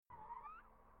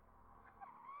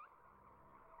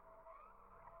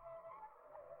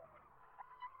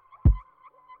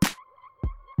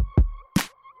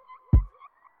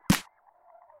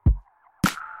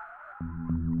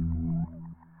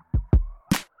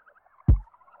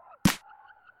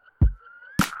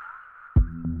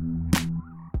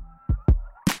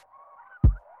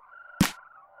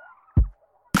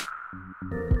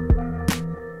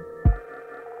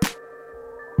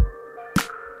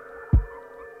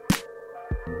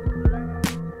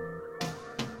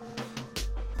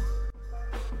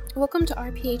Welcome to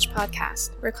RPH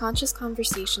Podcast, where conscious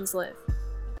conversations live.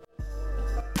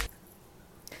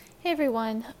 Hey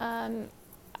everyone,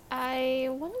 I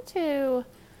wanted to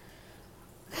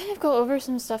kind of go over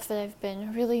some stuff that I've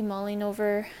been really mulling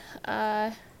over.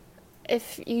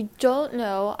 If you don't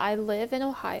know, I live in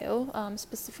Ohio,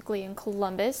 specifically in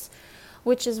Columbus,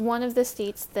 which is one of the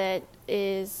states that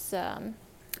is,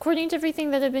 according to everything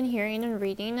that I've been hearing and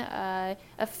reading,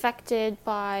 affected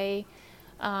by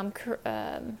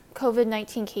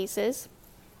COVID-19 cases.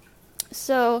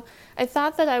 So I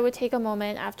thought that I would take a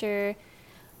moment after,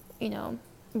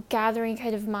 gathering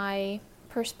kind of my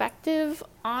perspective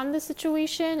on the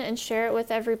situation and share it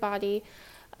with everybody.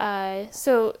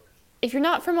 So if you're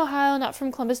not from Ohio, not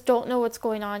from Columbus, don't know what's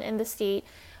going on in the state,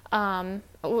 I'll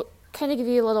kind of give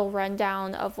you a little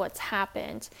rundown of what's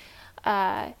happened.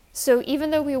 So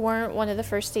even though we weren't one of the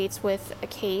first states with a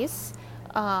case,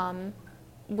 I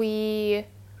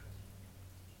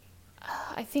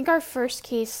think our first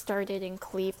case started in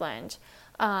Cleveland,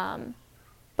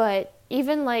 but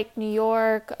even like New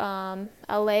York,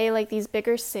 LA, like these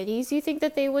bigger cities, you think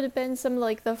that they would have been some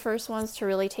like the first ones to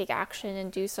really take action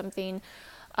and do something,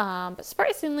 but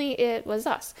surprisingly it was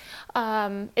us.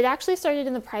 It actually started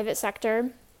in the private sector.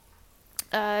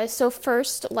 So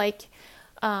first,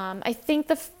 I think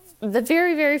the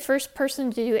very, very first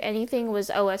person to do anything was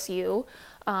OSU.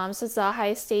 So it's the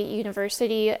Ohio State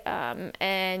University,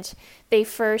 and they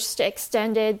first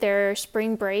extended their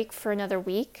spring break for another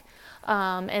week,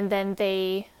 and then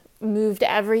they moved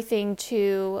everything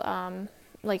to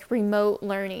remote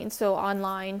learning, so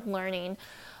online learning.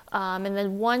 And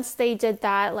then once they did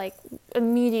that,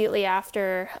 immediately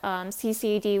after,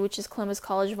 CCAD, which is Columbus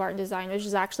College of Art and Design, which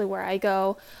is actually where I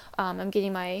go, I'm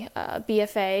getting my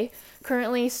BFA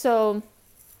currently, so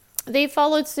they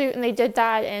followed suit and they did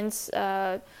that, and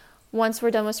once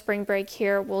we're done with spring break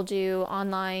here, we'll do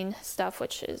online stuff,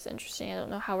 which is interesting. I don't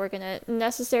know how we're going to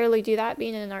necessarily do that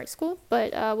being in an art school,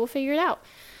 but we'll figure it out.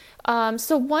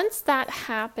 So once that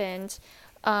happened,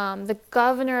 the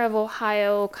governor of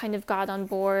Ohio kind of got on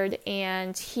board,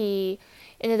 and he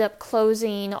ended up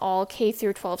closing all K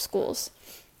through 12 schools.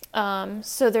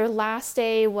 So their last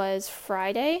day was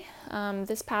Friday,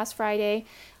 this past Friday.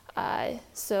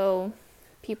 So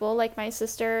people like my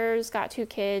sister's got 2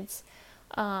 kids.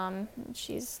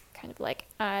 She's kind of like,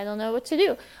 I don't know what to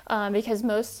do, because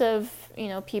most of,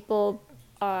 people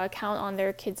count on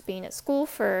their kids being at school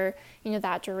for,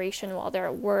 that duration while they're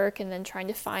at work, and then trying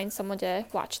to find someone to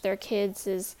watch their kids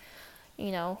is,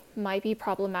 might be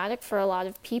problematic for a lot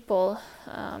of people.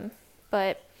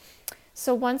 But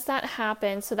so once that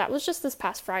happened, so that was just this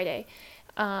past Friday.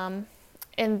 And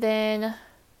then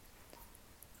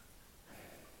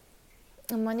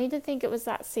I'm wanting to think it was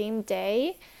that same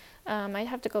day. I'd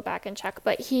have to go back and check,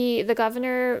 but the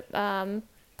governor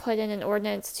put in an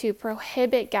ordinance to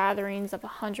prohibit gatherings of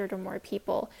 100 or more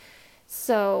people.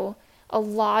 So a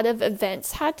lot of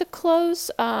events had to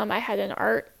close. I had an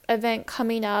art event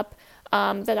coming up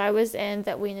that I was in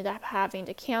that we ended up having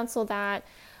to cancel that.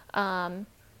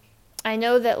 I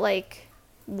know that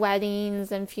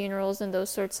weddings and funerals and those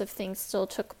sorts of things still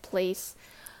took place.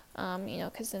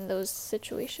 Because in those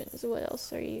situations, what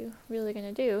else are you really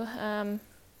going to do?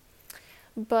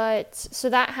 But so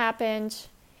that happened,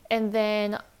 and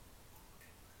then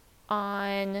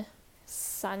on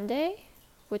Sunday,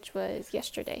 which was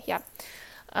yesterday,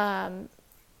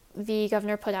 the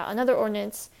governor put out another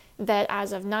ordinance that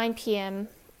as of 9 p.m.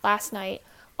 last night,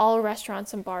 all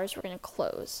restaurants and bars were going to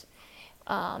close.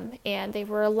 And they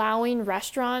were allowing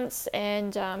restaurants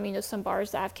and, some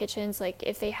bars that have kitchens,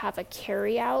 if they have a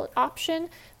carry-out option,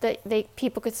 that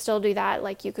people could still do that.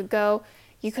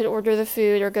 You could order the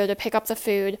food or go to pick up the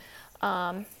food,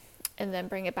 and then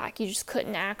bring it back. You just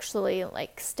couldn't actually,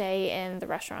 stay in the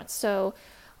restaurant. So,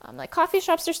 coffee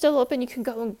shops are still open. You can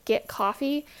go and get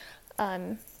coffee.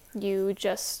 You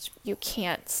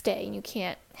can't stay and you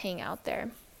can't hang out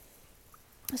there.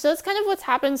 So that's kind of what's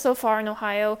happened so far in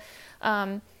Ohio.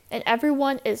 And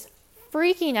everyone is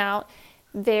freaking out.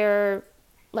 They're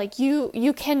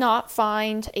you cannot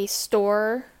find a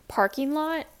store parking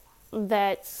lot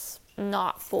that's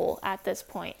not full at this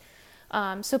point.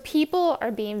 So people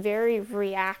are being very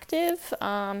reactive.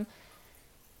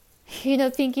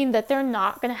 thinking that they're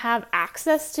not going to have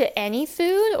access to any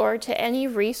food or to any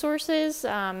resources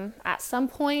at some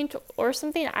point or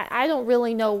something. I don't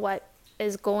really know what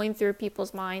is going through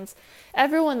people's minds.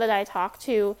 Everyone that I talk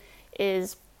to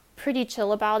is pretty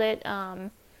chill about it,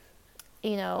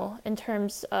 in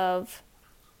terms of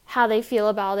how they feel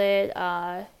about it,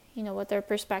 what their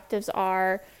perspectives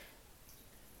are.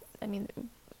 I mean,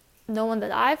 no one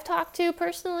that I've talked to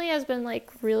personally has been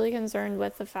really concerned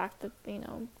with the fact that,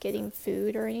 getting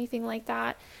food or anything like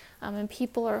that. And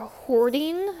people are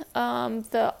hoarding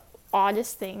the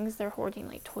oddest things. They're hoarding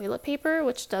toilet paper,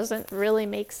 which doesn't really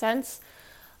make sense.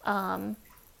 And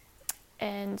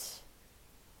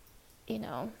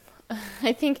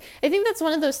I think that's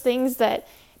one of those things that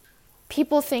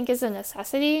people think is a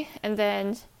necessity, and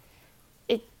then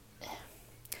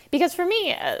because for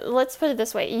me, let's put it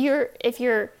this way: if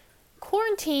you're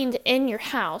quarantined in your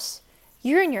house,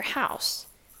 you're in your house,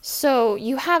 so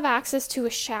you have access to a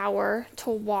shower, to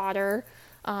water,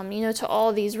 to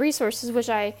all these resources, which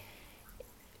so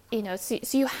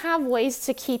you have ways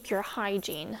to keep your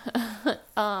hygiene,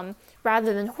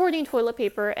 rather than hoarding toilet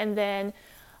paper, and then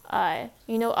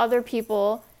other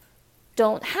people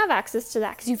don't have access to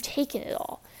that because you've taken it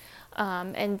all.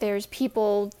 And there's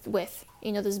people with,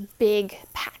 those big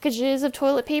packages of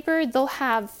toilet paper. They'll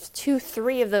have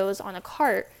 2-3 of those on a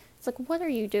cart. It's like, what are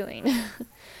you doing?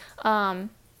 But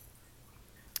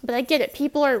I get it.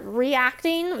 People are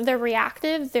reacting. They're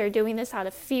reactive. They're doing this out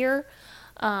of fear.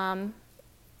 And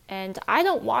I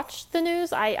don't watch the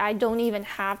news. I don't even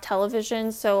have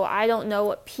television, so I don't know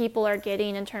what people are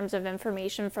getting in terms of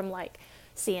information from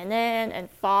CNN and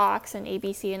Fox and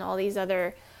ABC and all these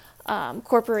other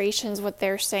corporations, what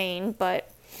they're saying.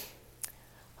 But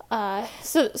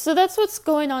so that's what's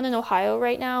going on in Ohio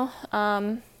right now.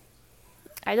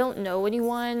 I don't know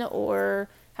anyone or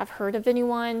have heard of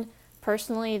anyone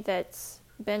personally that's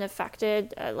been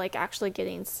affected, actually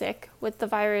getting sick with the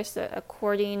virus.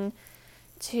 According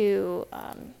to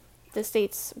the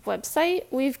state's website,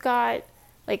 we've got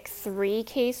 3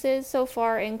 cases so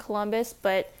far in Columbus,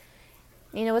 but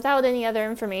without any other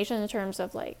information in terms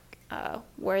of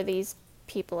where these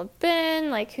people have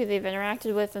been, who they've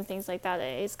interacted with and things like that,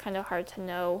 it's kind of hard to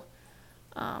know.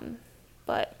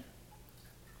 But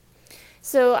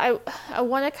so I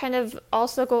want to kind of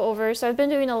also go over, so I've been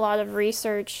doing a lot of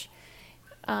research,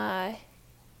 trying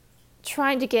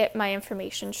to get my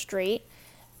information straight,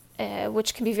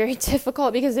 which can be very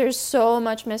difficult because there's so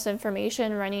much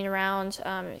misinformation running around,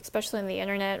 especially on the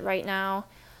internet right now.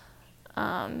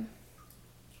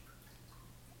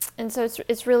 And so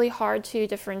it's really hard to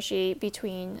differentiate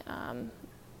between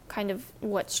kind of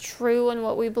what's true and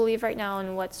what we believe right now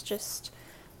and what's just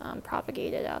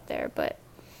propagated out there. But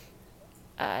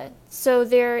so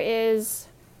there is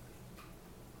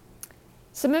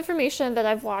some information that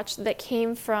I've watched that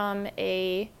came from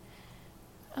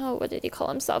what did he call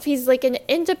himself? He's an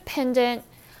independent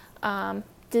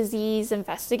disease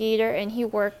investigator, and he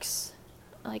works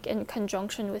in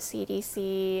conjunction with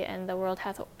CDC and the World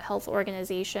Health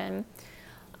Organization.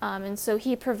 And so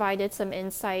he provided some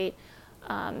insight.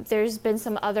 There's been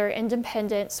some other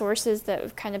independent sources that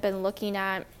we've kind of been looking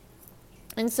at.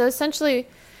 And so essentially,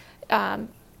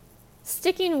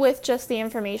 sticking with just the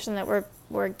information that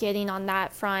we're getting on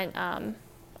that front, I'm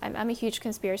a huge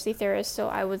conspiracy theorist, so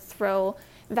I would throw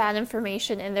that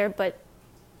information in there, but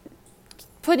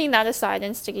putting that aside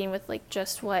and sticking with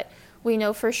just what we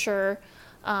know for sure,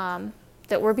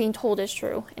 that we're being told is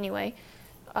true anyway.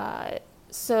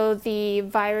 So the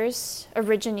virus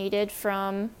originated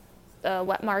from the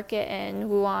wet market in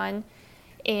Wuhan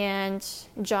and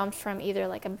jumped from either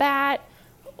a bat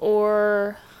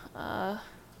or I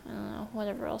don't know,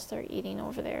 whatever else they're eating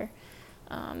over there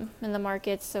in the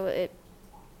markets. So it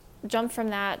jumped from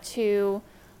that to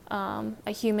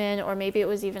a human, or maybe it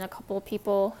was even a couple of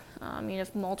people.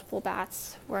 If multiple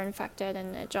bats were infected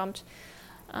and it jumped.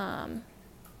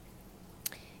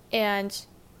 And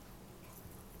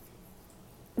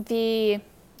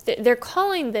they're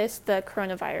calling this the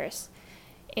coronavirus.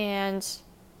 And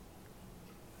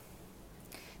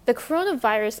the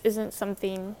coronavirus isn't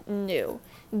something new.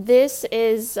 This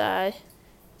is,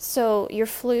 so your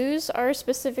flus are a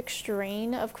specific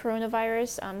strain of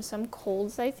coronavirus. Some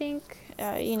colds, I think.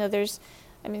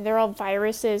 They're all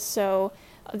viruses, so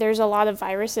there's a lot of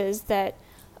viruses that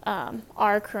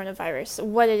are coronavirus.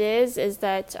 What it is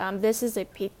that this is a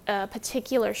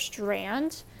particular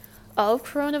strand of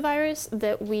coronavirus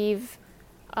that we've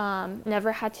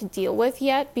never had to deal with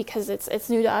yet, because it's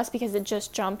new to us, because it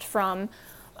just jumped from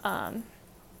an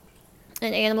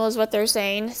animal, is what they're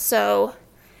saying. So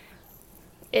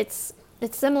it's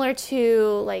similar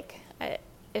to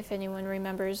if anyone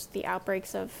remembers the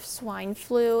outbreaks of swine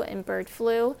flu and bird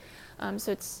flu.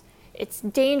 So it's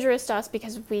dangerous to us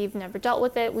because we've never dealt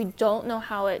with it. We don't know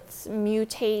how it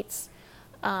mutates,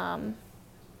 and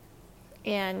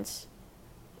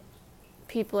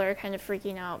people are kind of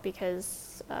freaking out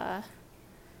because I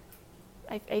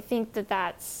think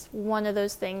that's one of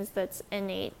those things that's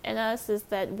innate in us, is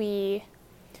that we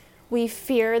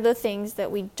fear the things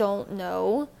that we don't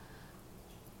know.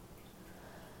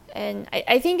 And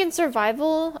I think in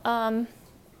survival,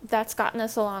 that's gotten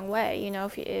us a long way. You know,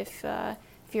 if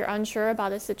you're unsure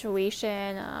about a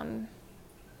situation,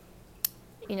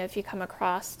 you know, if you come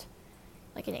across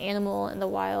like an animal in the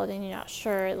wild and you're not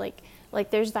sure, like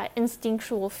there's that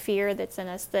instinctual fear that's in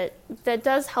us that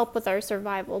does help with our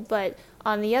survival. But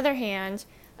on the other hand,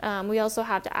 we also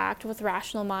have to act with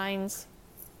rational minds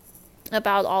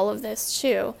about all of this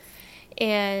too.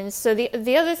 And so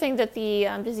the other thing that the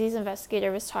disease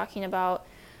investigator was talking about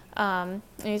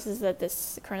is that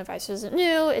this coronavirus isn't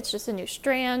new; it's just a new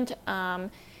strand.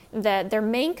 That their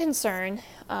main concern,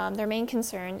 I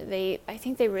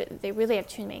think they really have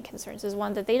two main concerns. Is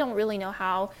one, that they don't really know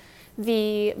how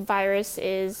the virus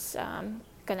is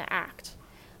going to act.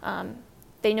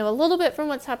 They know a little bit from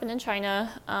what's happened in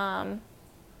China,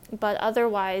 but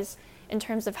otherwise, in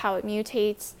terms of how it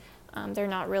mutates, they're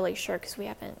not really sure because we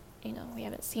haven't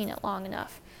seen it long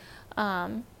enough.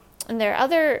 And their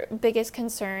other biggest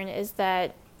concern is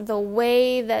that the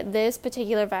way that this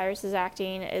particular virus is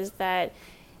acting is that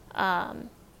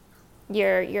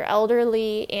your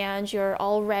elderly and your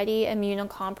already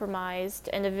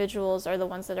immunocompromised individuals are the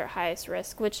ones that are highest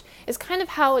risk, which is kind of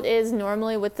how it is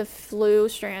normally with the flu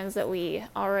strands that we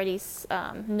already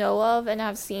know of and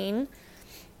have seen.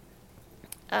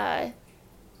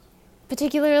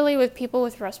 Particularly with people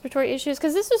with respiratory issues,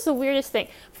 because this was the weirdest thing.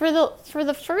 For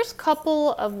the first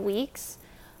couple of weeks,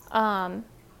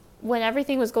 when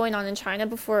everything was going on in China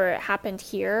before it happened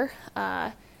here,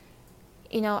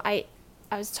 you know, I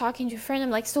was talking to a friend. I'm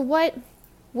like, so what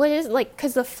is, like,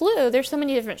 because the flu, there's so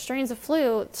many different strains of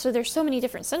flu, so there's so many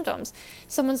different symptoms.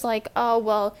 Someone's like, oh,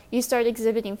 well, you start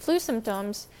exhibiting flu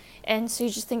symptoms, and so you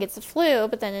just think it's the flu,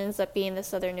 but then it ends up being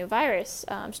this other new virus,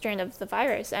 strain of the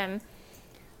virus. And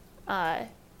I'm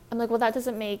like, well, that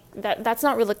doesn't make, that's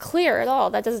not really clear at all.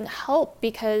 That doesn't help,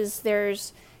 because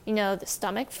there's, you know, the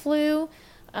stomach flu,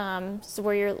 so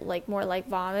where you're like more like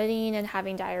vomiting and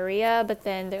having diarrhea, but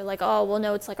then they're like, oh, well,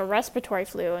 no, it's like a respiratory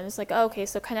flu. And it's like, oh, okay,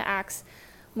 so it kind of acts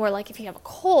more like if you have a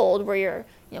cold, where you're,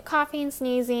 you know, coughing,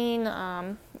 sneezing,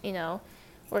 you know,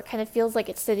 where it kind of feels like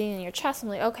it's sitting in your chest. I'm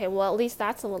like, okay, well, at least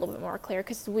that's a little bit more clear,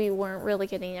 because we weren't really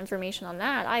getting information on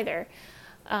that either.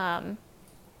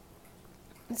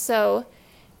 So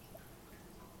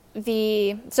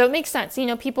it makes sense, you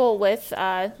know, people with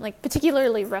like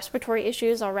particularly respiratory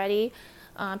issues already,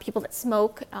 people that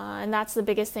smoke, and that's the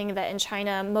biggest thing, that in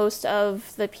China most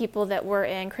of the people that were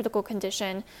in critical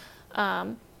condition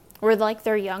were like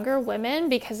they're younger women,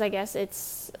 because I guess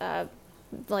it's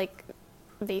like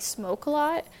they smoke a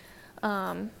lot,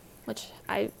 which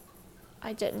I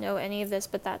didn't know any of this,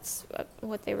 but that's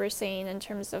what they were saying in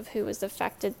terms of who was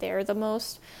affected there the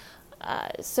most.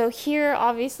 So here,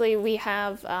 obviously, we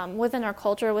have, within our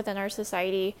culture, within our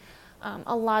society,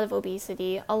 a lot of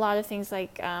obesity, a lot of things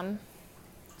like,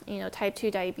 you know, type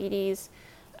 2 diabetes,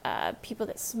 people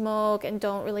that smoke and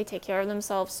don't really take care of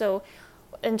themselves. So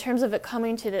in terms of it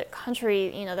coming to the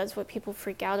country, you know, that's what people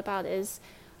freak out about is,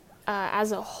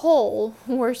 as a whole,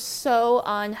 we're so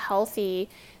unhealthy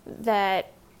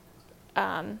that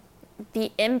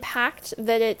the impact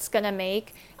that it's going to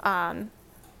make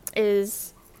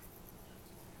is...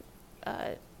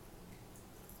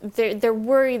 they're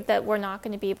worried that we're not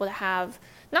going to be able to have,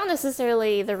 not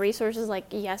necessarily the resources, like,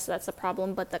 yes, that's a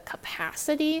problem, but the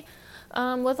capacity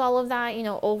with all of that, you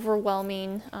know,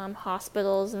 overwhelming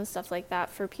hospitals and stuff like that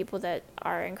for people that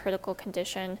are in critical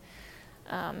condition.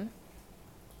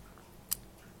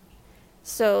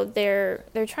 So they're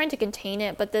trying to contain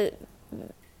it, but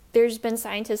there's been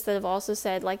scientists that have also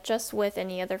said, like, just with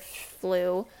any other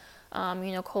flu,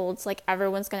 you know, colds, like,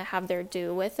 everyone's going to have their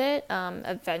due with it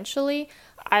eventually.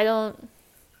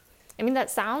 That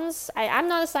sounds, I'm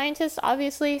not a scientist,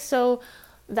 obviously, so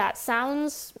that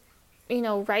sounds, you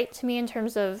know, right to me in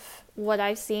terms of what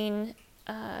I've seen,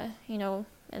 you know,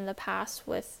 in the past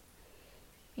with,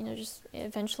 you know, just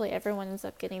eventually everyone ends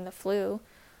up getting the flu.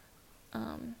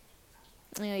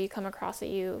 You know, you come across it,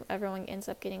 everyone ends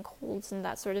up getting colds and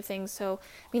that sort of thing. So,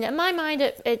 I mean, in my mind,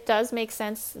 it does make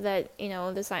sense that, you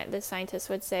know, the scientists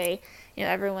would say, you know,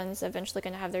 everyone's eventually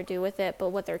going to have their due with it.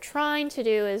 But what they're trying to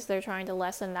do is they're trying to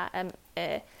lessen that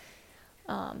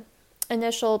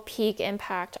initial peak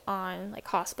impact on like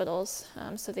hospitals,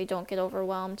 so they don't get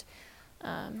overwhelmed.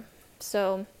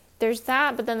 So there's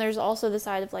that, but then there's also the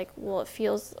side of like, well, it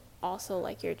feels also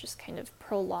like you're just kind of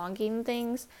prolonging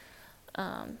things.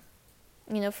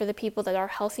 For the people that are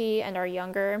healthy and are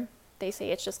younger, they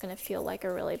say it's just going to feel like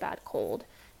a really bad cold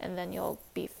and then you'll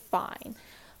be fine.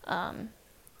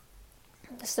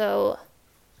 So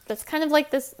that's kind of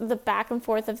like the back and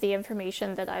forth of the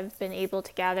information that I've been able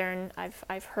to gather and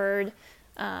I've heard.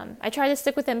 I try to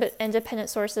stick with independent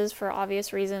sources for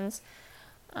obvious reasons.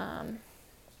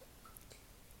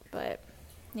 But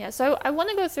yeah, so I want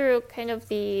to go through kind of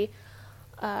the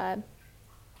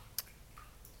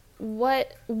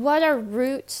what are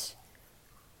root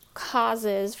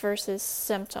causes versus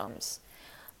symptoms.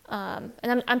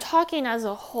 And I'm talking as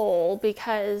a whole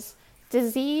because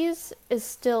disease is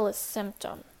still a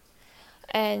symptom.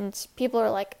 And people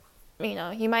are like,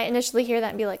 you might initially hear that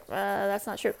and be like, that's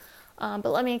not true. But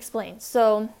let me explain.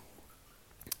 So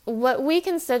what we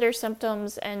consider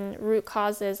symptoms and root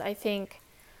causes, I think,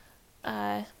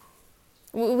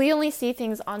 we only see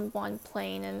things on one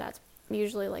plane, and that's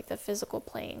usually like the physical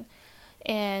plane.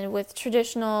 And with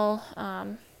traditional,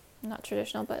 not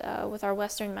traditional, but with our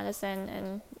Western medicine,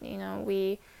 and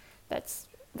that's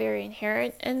very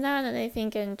inherent in that. And I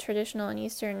think in traditional and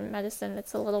Eastern medicine,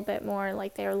 it's a little bit more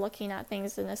like they're looking at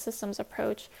things in a systems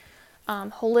approach,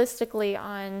 holistically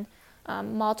on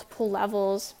multiple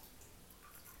levels.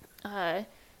 And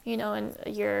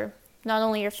your not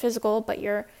only your physical, but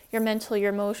your mental,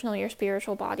 your emotional, your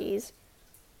spiritual bodies.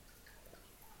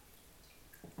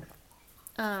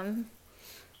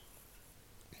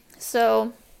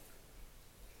 So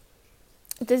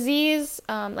disease,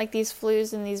 like these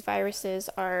flus and these viruses,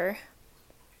 are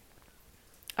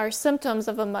symptoms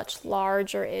of a much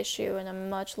larger issue and a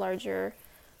much larger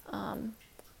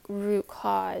root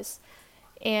cause.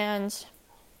 And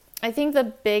I think the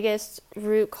biggest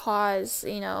root cause,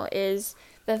 is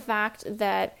the fact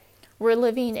that we're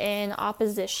living in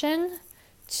opposition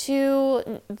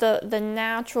to the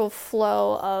natural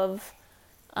flow of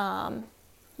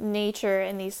nature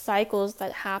and these cycles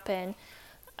that happen.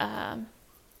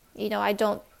 I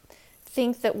don't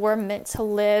think that we're meant to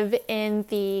live in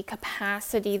the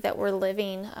capacity that we're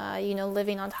living,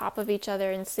 living on top of each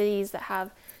other in cities that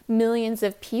have millions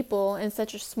of people in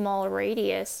such a small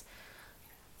radius.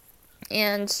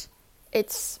 And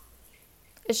it's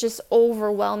just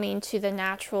overwhelming to the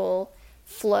natural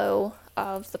flow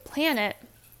of the planet.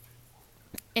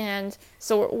 And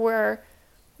so we're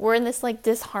in this like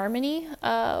disharmony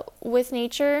with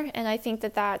nature, and I think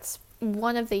that that's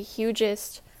one of the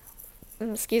hugest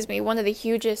root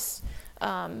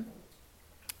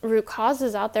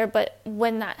causes out there. But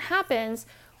when that happens,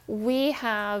 we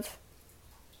have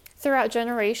throughout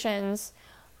generations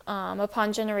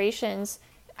upon generations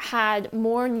had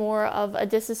more and more of a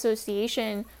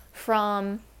disassociation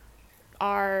from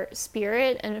our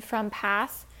spirit and from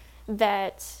path,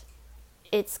 that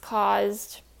it's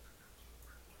caused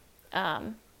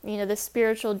the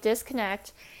spiritual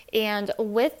disconnect. And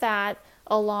with that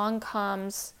along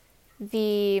comes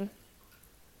the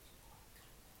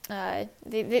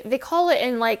they call it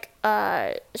in like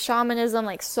shamanism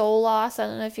like soul loss. I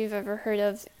don't know if you've ever heard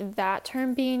of that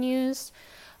term being used,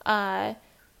 but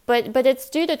it's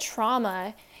due to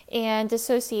trauma and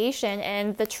dissociation.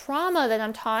 And the trauma that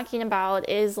I'm talking about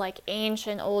is like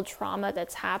ancient old trauma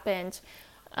that's happened,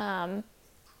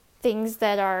 things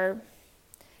that are,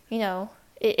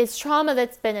 it's trauma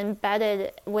that's been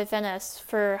embedded within us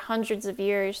for hundreds of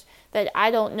years that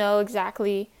I don't know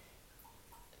exactly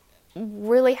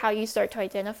really how you start to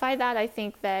identify that. I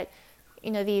think that,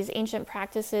 these ancient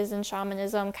practices and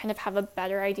shamanism kind of have a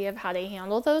better idea of how to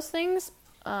handle those things,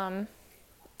 and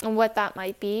what that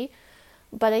might be.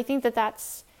 But I think that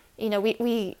that's,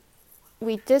 we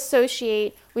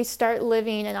dissociate, we start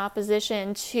living in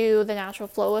opposition to the natural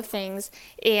flow of things,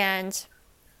 and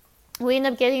we end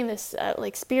up getting this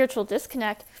like spiritual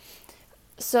disconnect.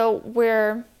 So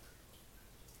we're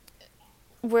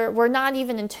not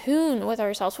even in tune with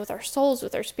ourselves, with our souls,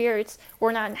 with our spirits.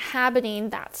 We're not inhabiting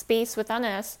that space within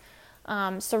us.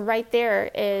 So right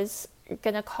there is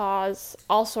going to cause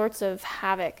all sorts of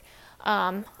havoc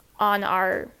on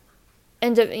our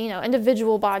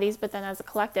individual bodies, but then as a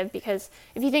collective. Because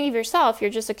if you think of yourself,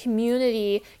 you're just a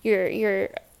community. You're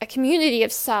a community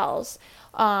of cells.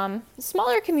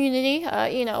 Smaller community,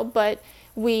 but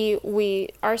we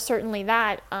are certainly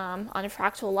that on a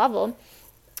fractal level.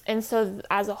 And so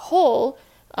as a whole,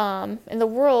 in the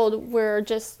world, we're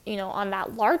just, on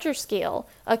that larger scale,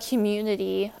 a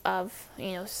community of,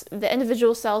 the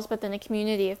individual cells, but then a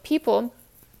community of people.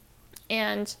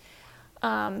 And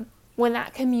when when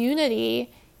that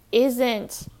community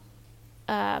isn't,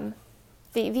 the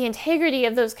integrity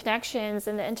of those connections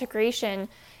and the integration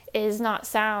is not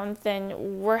sound,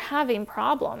 then we're having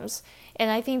problems.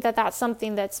 And I think that that's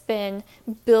something that's been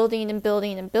building and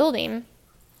building and building.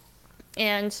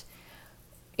 And,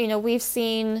 we've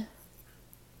seen,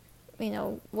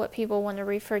 what people want to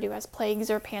refer to as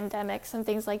plagues or pandemics and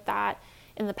things like that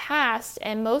in the past.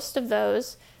 And most of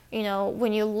those,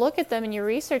 when you look at them and you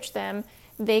research them,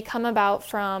 they come about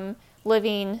from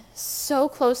living so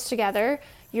close together.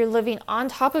 You're living on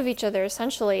top of each other,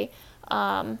 essentially.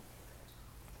 And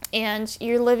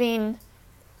you're living,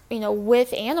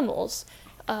 with animals.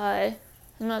 I'm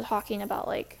not talking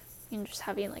about just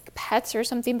having pets or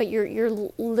something, but you're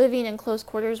living in close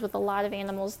quarters with a lot of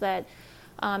animals that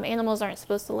animals aren't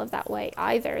supposed to live that way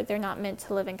either. They're not meant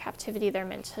to live in captivity. They're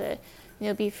meant to,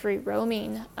 be free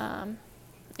roaming.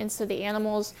 And so the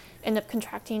animals end up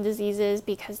contracting diseases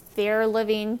because they're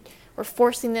living, we're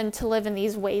forcing them to live in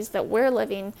these ways that we're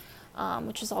living,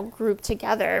 which is all grouped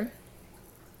together.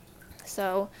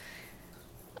 So,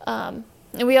 and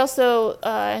we also,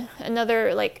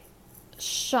 another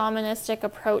shamanistic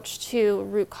approach to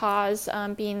root cause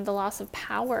being the loss of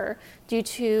power due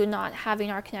to not having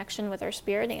our connection with our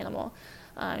spirit animal.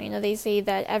 They say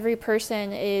that every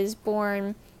person is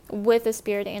born with a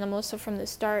spirit animal, so from the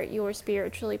start you're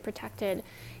spiritually protected,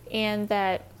 and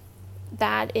that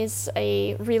is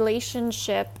a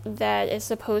relationship that is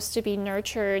supposed to be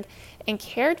nurtured and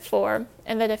cared for,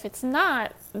 and that if it's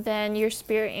not, then your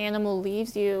spirit animal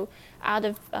leaves you out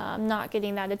of not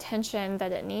getting that attention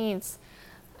that it needs,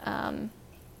 and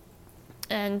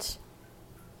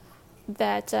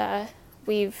that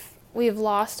we've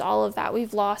lost all of that.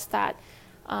 We've lost that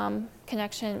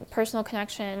connection, personal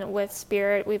connection with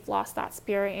spirit. We've lost that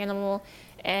spirit animal,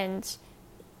 and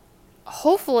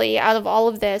hopefully out of all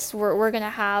of this, we're going to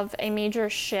have a major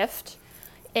shift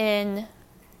in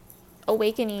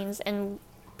awakenings and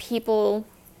people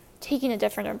taking a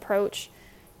different approach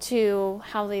to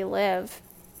how they live.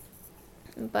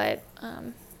 But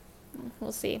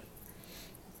we'll see.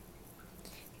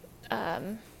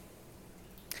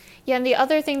 Yeah, and the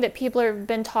other thing that people have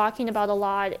been talking about a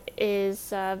lot is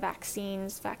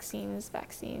vaccines. They're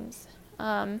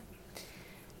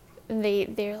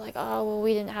like, oh, well,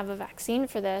 we didn't have a vaccine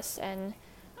for this, and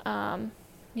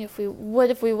if we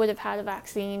would have had a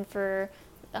vaccine for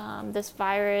this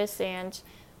virus, and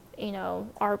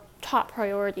our top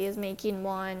priority is making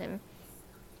one,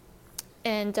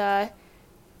 and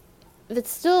it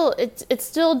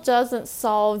still doesn't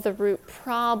solve the root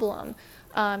problem.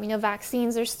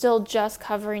 Vaccines are still just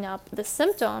covering up the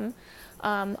symptom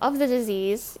of the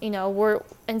disease. We're,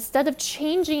 instead of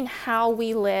changing how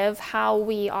we live, how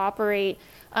we operate,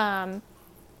 and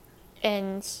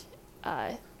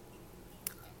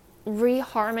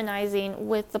reharmonizing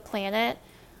with the planet,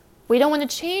 we don't want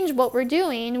to change what we're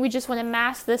doing. We just want to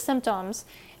mask the symptoms,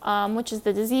 which is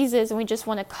the diseases, and we just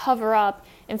want to cover up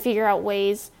and figure out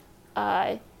ways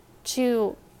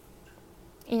to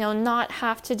not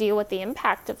have to deal with the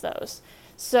impact of those.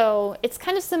 So it's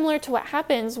kind of similar to what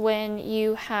happens when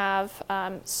you have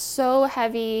such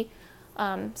heavy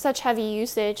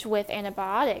usage with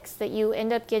antibiotics that you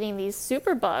end up getting these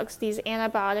superbugs, these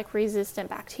antibiotic resistant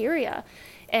bacteria.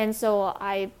 And so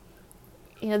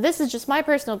this is just my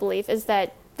personal belief, is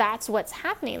that that's what's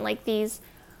happening.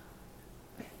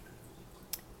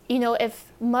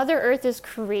 If Mother Earth is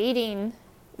creating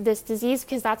this disease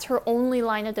because that's her only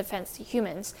line of defense to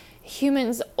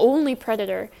humans' only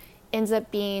predator ends up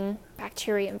being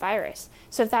bacteria and virus.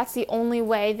 So if that's the only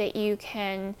way that you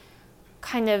can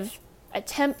kind of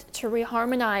attempt to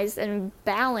reharmonize and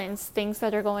balance things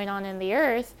that are going on in the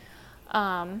earth,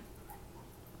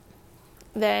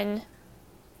 then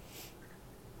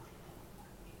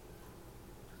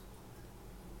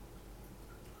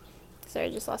sorry, I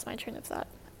just lost my train of thought.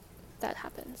 That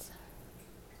happens.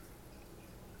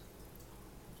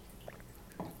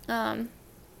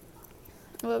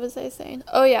 What was I saying?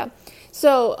 Oh yeah.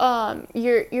 So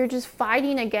you're just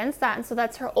fighting against that, and so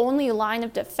that's her only line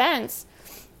of defense.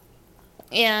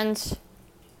 And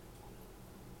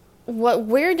what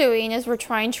we're doing is we're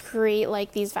trying to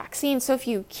create these vaccines. So if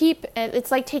you keep,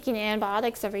 it's like taking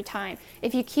antibiotics every time.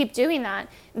 If you keep doing that,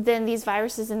 then these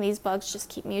viruses and these bugs just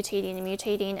keep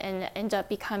mutating and end up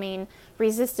becoming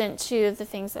resistant to the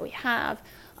things that we have.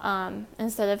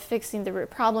 Instead of fixing the root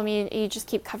problem, you just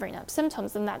keep covering up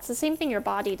symptoms, and that's the same thing your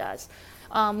body does.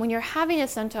 When you're having a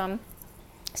symptom,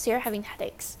 so you're having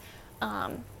headaches.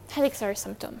 Headaches are a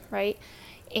symptom, right?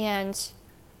 And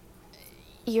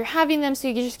you're having them, so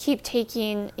you just keep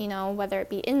taking, whether it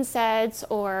be NSAIDs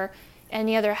or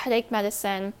any other headache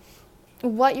medicine,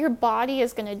 what your body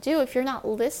is going to do if you're not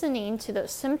listening to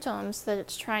those symptoms that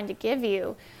it's trying to give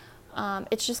you,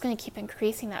 it's just going to keep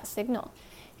increasing that signal.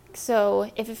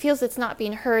 So if it feels it's not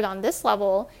being heard on this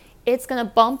level, it's going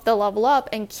to bump the level up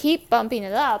and keep bumping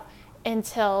it up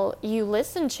until you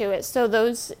listen to it. So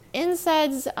those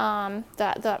NSAIDs,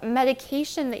 the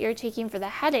medication that you're taking for the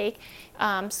headache,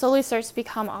 slowly starts to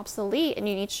become obsolete, and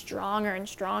you need stronger and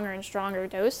stronger and stronger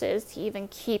doses to even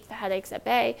keep the headaches at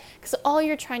bay, because all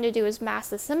you're trying to do is mask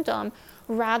the symptom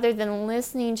rather than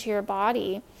listening to your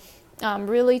body,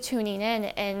 really tuning in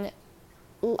and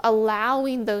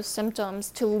allowing those symptoms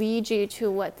to lead you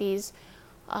to what these,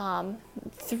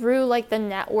 through like the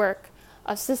network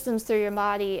of systems through your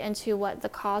body, into what the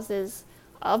causes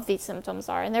of these symptoms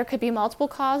are. And there could be multiple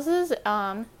causes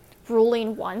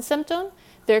ruling one symptom.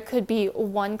 There could be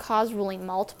one cause ruling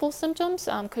multiple symptoms.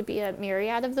 Could be a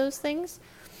myriad of those things.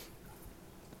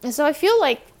 And so I feel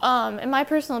like, in my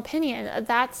personal opinion,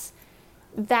 that's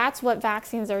what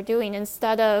vaccines are doing.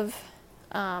 Instead of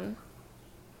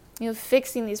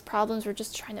fixing these problems, we're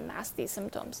just trying to mask these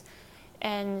symptoms.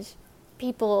 And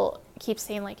people keep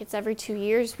saying, like, it's every 2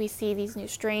 years we see these new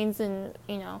strains, and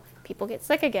people get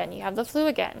sick again, you have the flu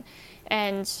again.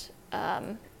 And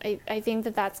I think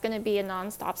that that's going to be a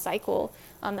nonstop cycle.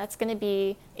 That's going to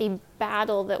be a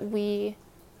battle that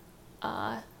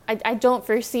I don't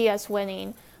foresee us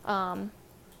winning, and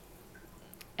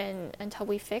until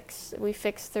we fix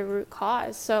the root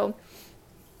cause. So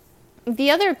the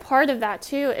other part of that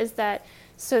too is that,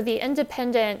 so the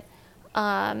independent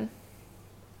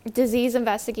disease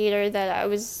investigator that I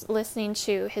was listening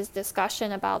to, his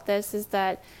discussion about this is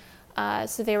that,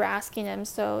 so they were asking him,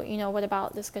 so, what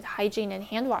about this good hygiene and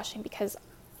hand washing? Because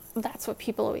that's what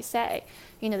people always say.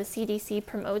 The CDC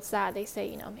promotes that. They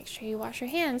say, make sure you wash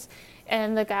your hands.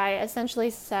 And the guy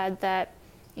essentially said that,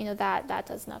 that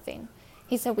does nothing.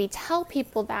 He said, we tell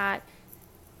people that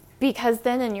because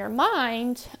then in your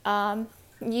mind,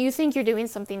 you think you're doing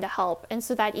something to help. And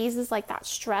so that eases like that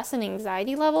stress and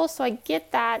anxiety level. So I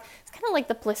get that. It's kind of like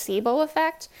the placebo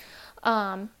effect.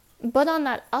 But on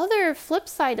that other flip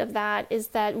side of that is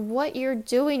that what you're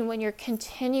doing when you're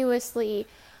continuously,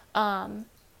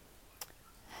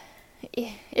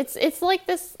 it's like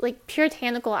this like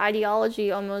puritanical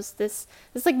ideology almost, this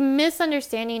like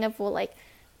misunderstanding of what like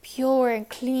pure and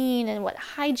clean and what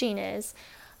hygiene is.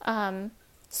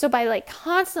 So by like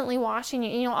constantly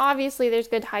washing, obviously there's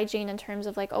good hygiene in terms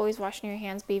of like always washing your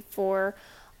hands before,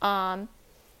 doing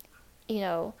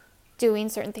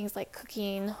certain things like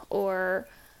cooking or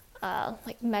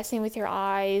like messing with your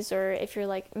eyes, or if you're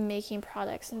like making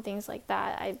products and things like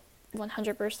that. I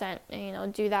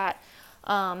 100%, do that.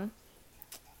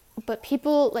 But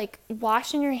people like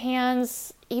washing your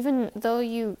hands even though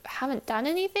you haven't done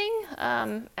anything.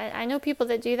 I know people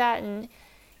that do that, and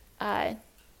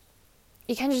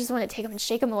you kind of just want to take them and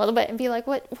shake them a little bit and be like,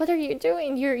 what are you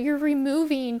doing? You're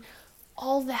removing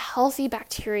all the healthy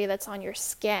bacteria that's on your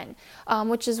skin,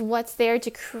 which is what's there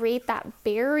to create that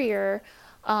barrier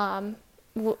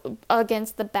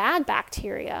against the bad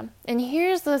bacteria. And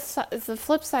here's the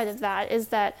flip side of that is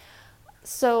that,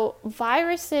 so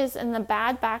viruses and the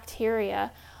bad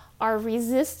bacteria are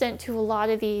resistant to a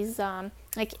lot of these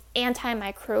like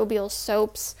antimicrobial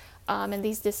soaps and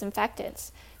these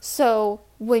disinfectants. So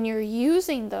when you're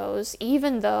using those,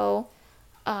 even though,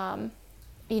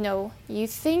 you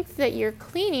think that you're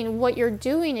cleaning, what you're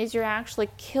doing is you're actually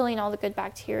killing all the good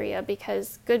bacteria,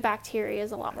 because good bacteria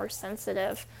is a lot more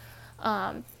sensitive.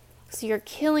 So you're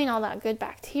killing all that good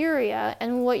bacteria,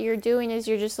 and what you're doing is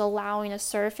you're just allowing a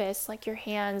surface, like your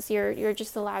hands, you're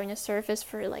just allowing a surface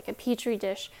for like a petri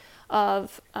dish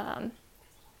of,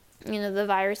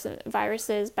 the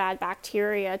viruses, bad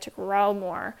bacteria to grow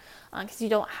more, because you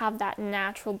don't have that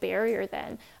natural barrier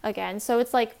then again. So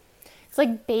it's like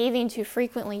bathing too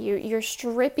frequently. You're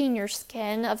stripping your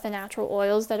skin of the natural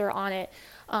oils that are on it.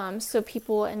 So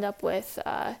people end up with,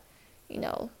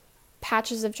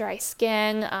 patches of dry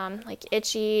skin, like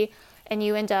itchy, and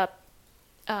you end up,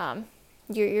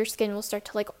 your skin will start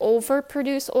to like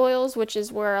overproduce oils, which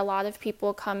is where a lot of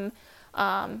people come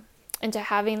into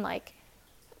having like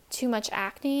too much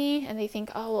acne, and they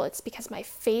think, oh, well, it's because my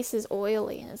face is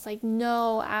oily. And it's like,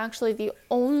 no, actually the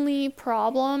only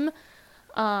problem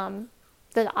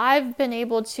that I've been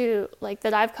able to, like,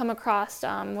 that I've come across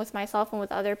with myself and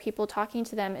with other people talking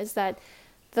to them, is that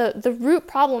the root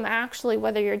problem, actually,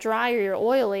 whether you're dry or you're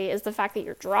oily, is the fact that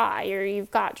you're dry, or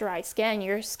you've got dry skin.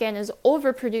 Your skin is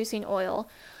overproducing oil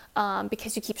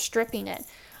because you keep stripping it.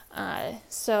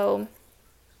 So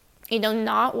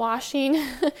not washing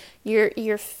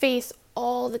your face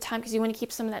all the time because you want to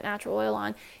keep some of that natural oil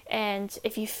on. And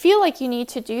if you feel like you need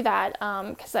to do that,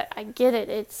 because I get it,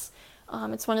 it's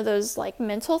one of those like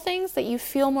mental things that you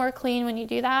feel more clean when you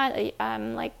do that.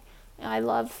 I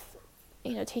love,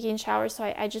 taking showers, so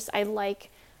I like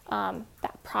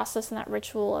that process and that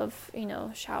ritual of,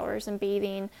 showers and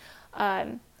bathing.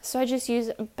 So I just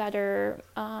use better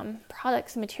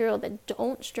products and material that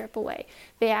don't strip away.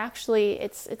 They actually,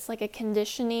 it's like a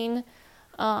conditioning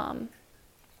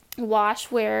wash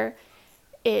where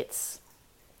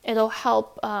it'll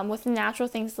help with natural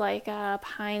things like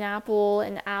pineapple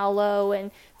and aloe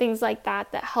and things like that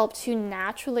help to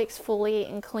naturally exfoliate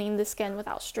and clean the skin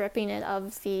without stripping it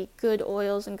of the good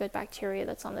oils and good bacteria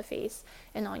that's on the face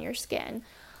and on your skin.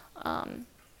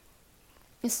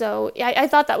 So I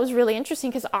thought that was really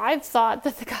interesting because I've thought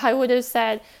that the guy would have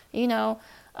said, yeah,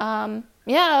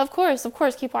 of course,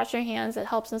 keep washing your hands, it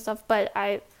helps and stuff. But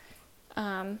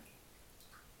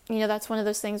that's one of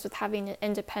those things with having an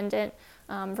independent,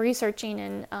 researching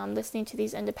and listening to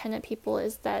these independent people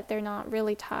is that they're not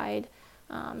really tied,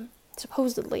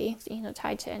 supposedly,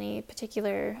 tied to any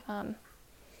particular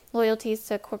loyalties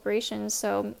to corporations.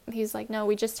 So he's like, no,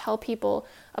 we just tell people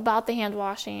about the hand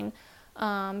washing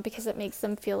because it makes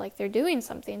them feel like they're doing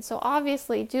something. So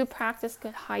obviously do practice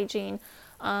good hygiene,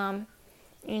 coughing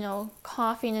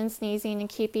and sneezing and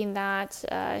keeping that,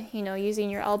 using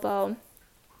your elbow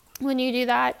when you do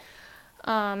that,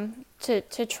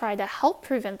 to try to help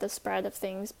prevent the spread of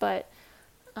things. But,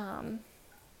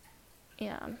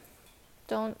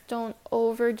 don't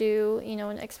overdo,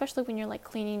 and especially when you're like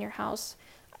cleaning your house,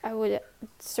 I would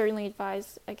certainly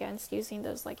advise against using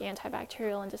those like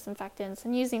antibacterial and disinfectants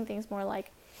and using things more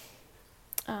like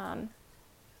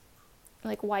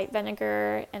white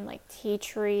vinegar and like tea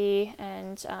tree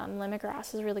and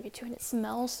lemongrass is really good too, and it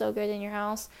smells so good in your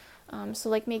house. So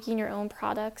like making your own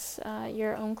products,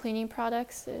 your own cleaning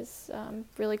products is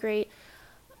really great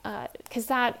because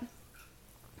that,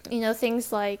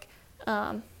 things like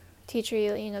tea tree,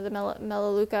 the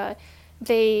melaleuca,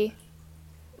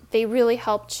 they really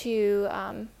help to,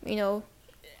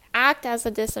 act as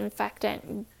a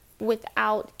disinfectant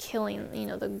without killing,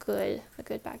 the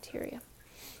good bacteria.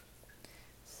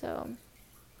 So,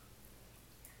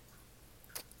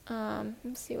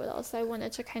 let's see what else I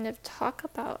wanted to kind of talk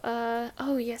about.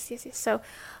 Yes.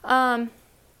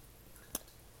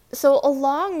 So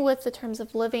along with the terms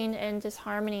of living in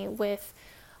disharmony with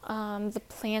the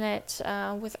planet,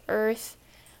 with Earth,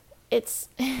 it's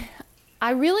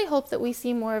I really hope that we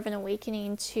see more of an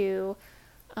awakening to,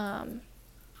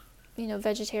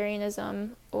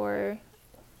 vegetarianism, or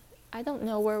I don't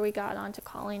know where we got onto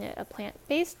calling it a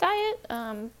plant-based diet,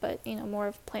 but, more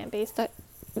of plant-based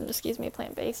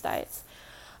diets.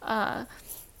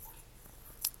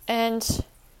 And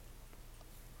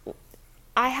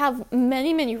I have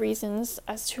many, many reasons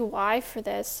as to why for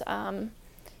this, and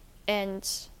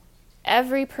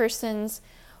every person's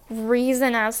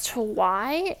reason as to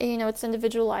why, it's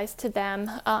individualized to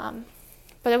them.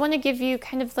 But I want to give you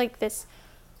kind of like this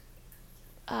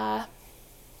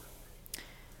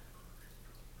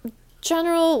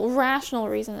general rational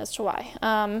reason as to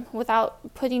why,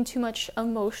 without putting too much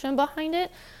emotion behind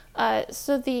it.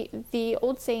 So the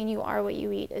old saying, you are what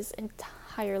you eat, is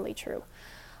entirely true.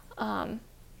 So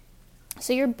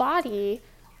your body,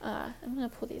 I'm going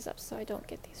to pull these up so I don't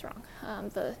get these wrong,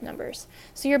 the numbers.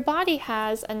 So your body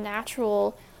has a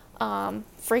natural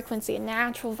frequency, a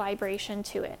natural vibration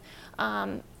to it.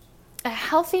 A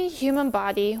healthy human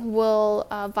body will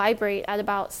vibrate at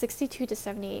about 62 to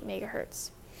 78 megahertz.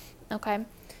 Okay,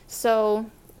 so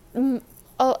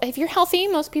if you're healthy,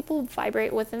 most people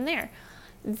vibrate within there.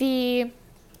 The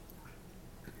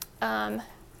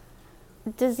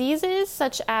diseases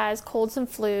such as colds and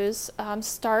flus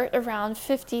start around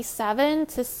 57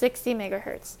 to 60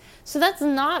 megahertz. So that's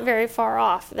not very far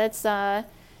off. That's so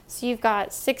you've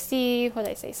got 62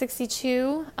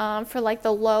 for like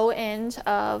the low end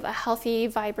of a healthy,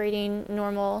 vibrating,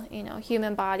 normal,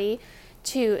 human body,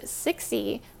 to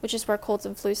 60, which is where colds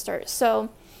and flus start. So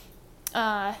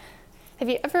have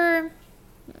you ever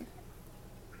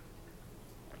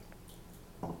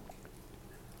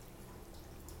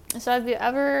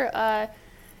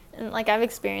and like I've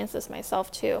experienced this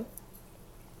myself too,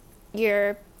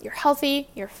 you're healthy,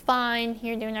 you're fine,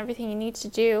 you're doing everything you need to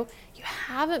do, you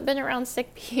haven't been around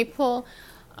sick people,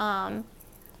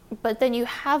 but then you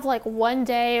have like one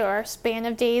day or a span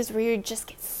of days where you just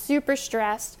get super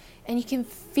stressed and you can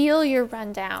feel your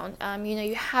run down.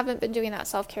 You haven't been doing that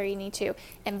self-care you need to,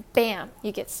 and bam,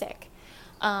 you get sick.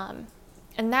 And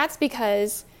that's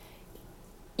because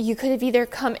you could have either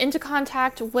come into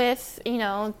contact with,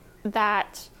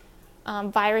 that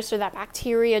virus or that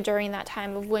bacteria during that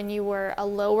time of when you were a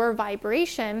lower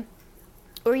vibration,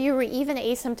 or you were even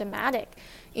asymptomatic.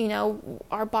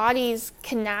 Our bodies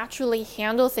can naturally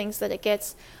handle things that it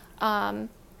gets,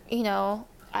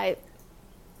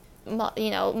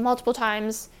 multiple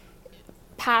times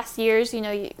past years,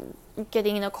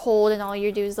 getting a cold and all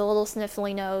you do is a little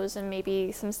sniffly nose and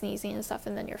maybe some sneezing and stuff,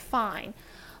 and then you're fine.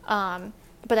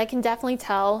 But I can definitely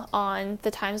tell on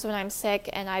the times when I'm sick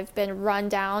and I've been run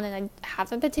down and I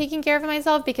haven't been taking care of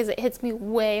myself, because it hits me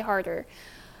way harder.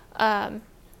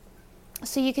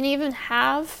 So you can even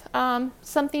have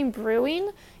something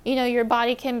brewing. Your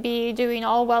body can be doing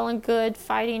all well and good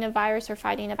fighting a virus or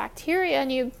fighting a bacteria,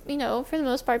 and you for the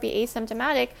most part be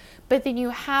asymptomatic, but then you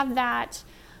have that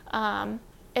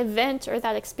event or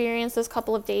that experience, those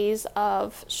couple of days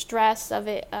of stress of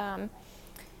it,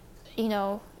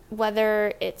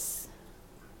 whether it's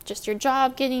just your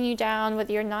job getting you down,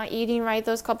 whether you're not eating right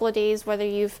those couple of days, whether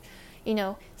you've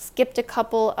skipped a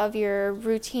couple of your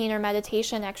routine or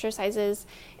meditation exercises,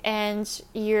 and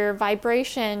your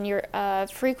vibration, your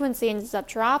frequency ends up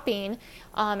dropping.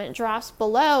 It drops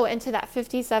below into that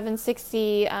 57,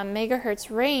 60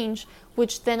 megahertz range,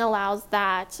 which then allows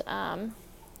that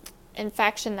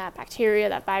infection, that bacteria,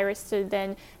 that virus to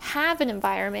then have an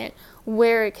environment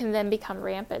where it can then become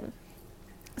rampant.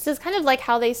 So it's kind of like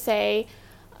how they say,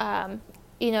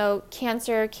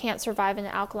 cancer can't survive in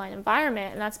an alkaline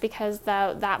environment, and that's because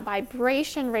that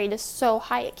vibration rate is so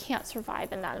high it can't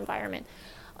survive in that environment,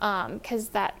 because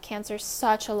that cancer is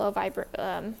such a low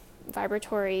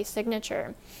vibratory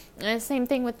signature. And the same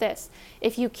thing with this.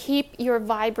 If you keep your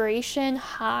vibration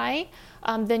high,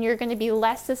 then you're going to be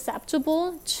less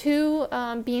susceptible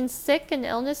to being sick and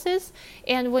illnesses.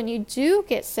 And when you do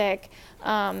get sick,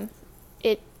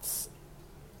 it's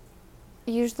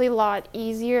usually a lot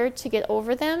easier to get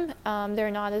over them.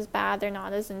 They're not as bad, they're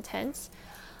not as intense.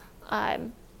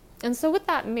 And so with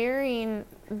that, marrying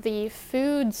the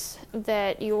foods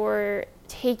that you're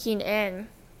taking in,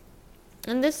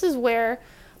 and this is where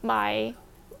my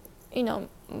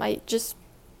just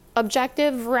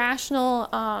objective,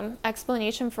 rational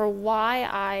explanation for why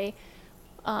I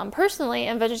personally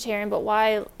am vegetarian, but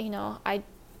why,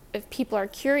 if people are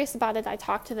curious about it, I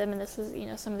talk to them, and this is,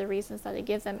 some of the reasons that I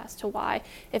give them as to why,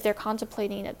 if they're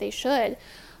contemplating it, they should.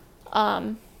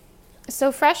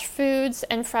 So fresh foods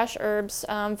and fresh herbs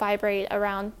vibrate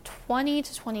around 20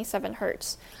 to 27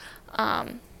 hertz.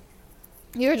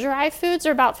 Your dry foods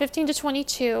are about 15 to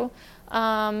 22.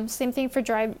 Same thing for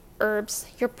dry herbs.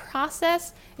 Your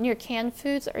processed and your canned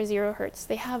foods are 0 hertz.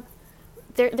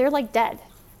 They're like dead.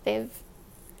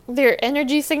 Their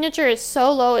energy signature is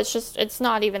so low, it's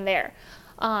not even there.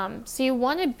 So you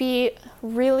want to be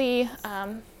really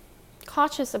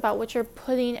cautious about what you're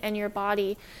putting in your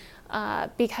body,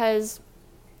 because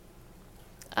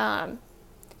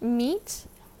meat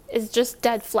is just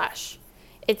dead flesh.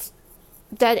 It's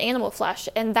dead animal flesh,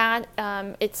 and that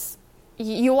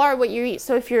you are what you eat.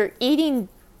 So if you're eating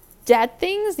dead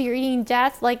things, you're eating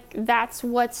death,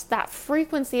 that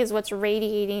frequency is what's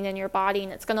radiating in your body,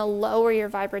 and it's going to lower your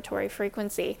vibratory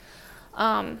frequency.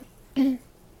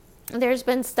 There's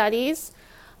been studies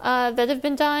that have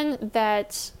been done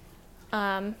that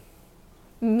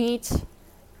meat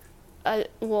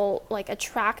will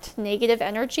attract negative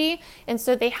energy, and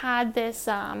so they had this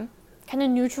kind of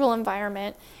neutral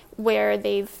environment where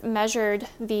they've measured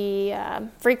the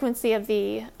frequency of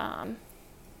the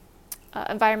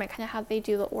environment, kind of how they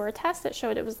do the aura test that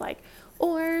showed it was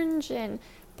orange and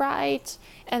bright,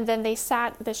 and then they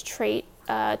sat this tray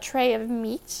of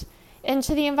meat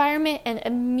into the environment, and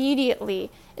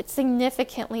immediately it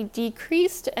significantly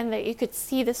decreased, and that you could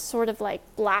see this sort of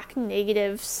black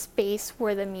negative space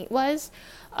where the meat was,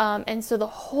 and so the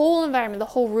whole environment, the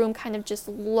whole room kind of just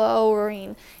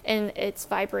lowering in its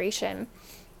vibration.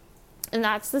 And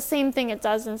that's the same thing it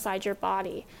does inside your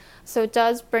body. So it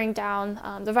does bring down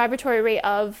the vibratory rate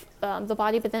of the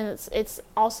body, but then it's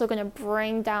also going to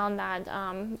bring down that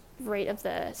rate of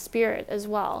the spirit as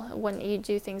well when you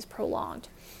do things prolonged.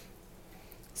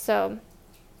 So,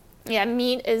 yeah,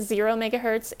 meat is 0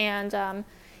 megahertz, and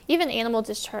even animal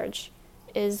discharge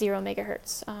is 0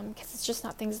 megahertz, because it's just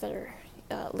not things that are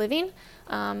living.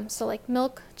 So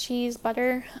milk, cheese,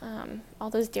 butter, all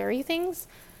those dairy things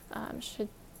should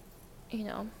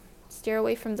steer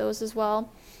away from those as well.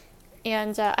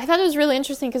 And I thought it was really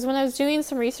interesting because when I was doing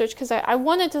some research, because I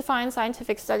wanted to find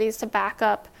scientific studies to back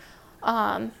up,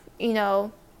 my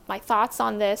thoughts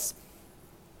on this,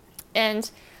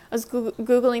 and I was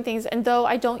Googling things, and though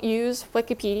I don't use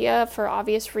Wikipedia for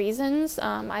obvious reasons,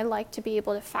 I like to be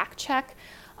able to fact check,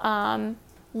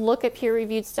 look at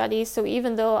peer-reviewed studies. So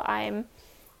even though I'm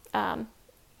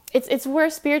it's where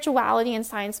spirituality and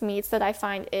science meets that I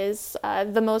find is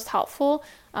the most helpful.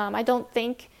 I don't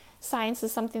think science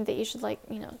is something that you should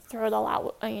throw it all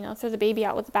out, throw the baby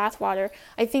out with the bathwater.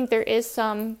 I think there is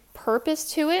some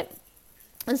purpose to it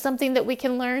and something that we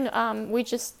can learn.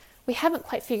 We haven't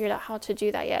quite figured out how to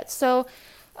do that yet. So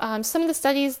some of the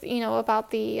studies, about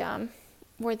the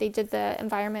where they did the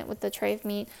environment with the tray of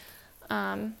meat,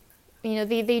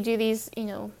 they do these,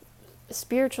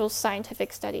 spiritual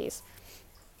scientific studies.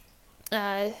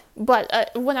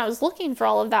 But when I was looking for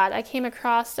all of that, I came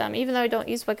across, even though I don't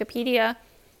use Wikipedia,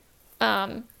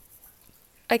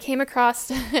 I came across,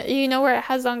 where it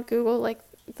has on Google, like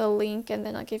the link, and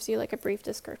then it gives you like a brief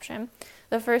description.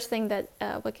 The first thing that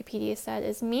Wikipedia said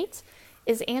is meat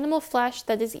is animal flesh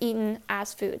that is eaten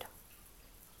as food.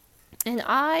 And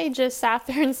I just sat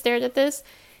there and stared at this.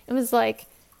 It was like,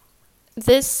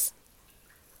 this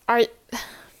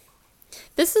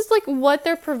is like what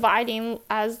they're providing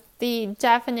as the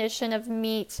definition of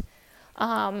meat,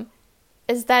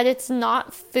 is that it's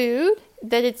not food,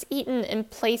 that it's eaten in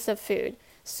place of food.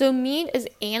 So meat is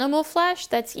animal flesh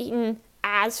that's eaten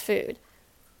as food.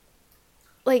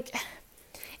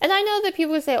 And I know that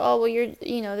people would say, oh,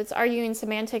 well, that's arguing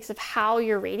semantics of how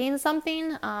you're reading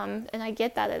something. And I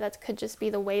get that could just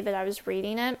be the way that I was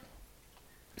reading it.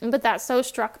 But that so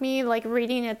struck me,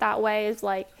 reading it that way is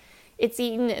it's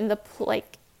eaten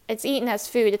it's eaten as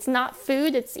food. It's not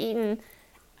food, it's eaten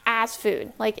as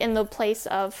food, in the place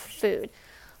of food.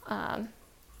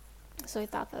 So I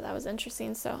thought that was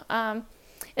interesting. So,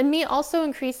 and meat also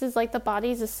increases the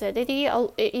body's acidity.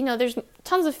 There's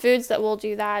tons of foods that will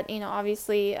do that.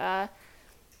 Obviously,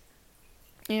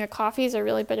 coffees are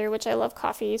really bitter, which I love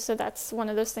coffee. So that's one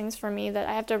of those things for me that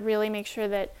I have to really make sure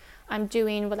that I'm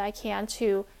doing what I can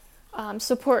to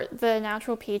support the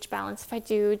natural pH balance if I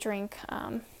do drink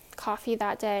coffee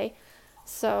that day.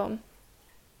 So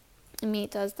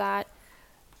meat does that.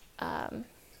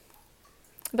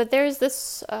 But there's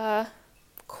this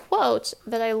quote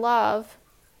that I love,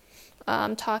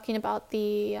 talking about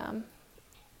the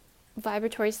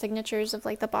vibratory signatures of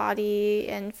the body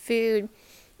and food.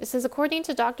 It says, according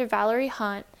to Dr. Valerie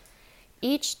Hunt,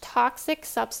 each toxic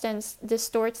substance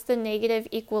distorts the negative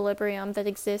equilibrium that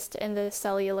exists in the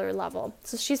cellular level.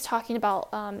 So she's talking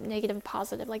about negative and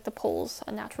positive, the poles,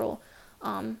 natural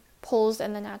poles,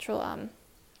 and the natural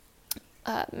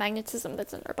magnetism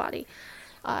that's in our body.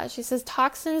 She says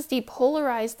toxins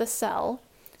depolarize the cell,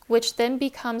 which then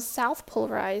becomes south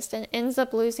polarized and ends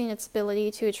up losing its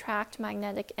ability to attract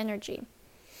magnetic energy.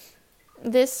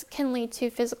 This can lead to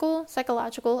physical,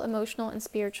 psychological, emotional, and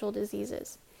spiritual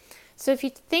diseases. So if you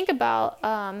think about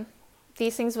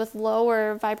these things with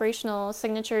lower vibrational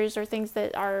signatures, or things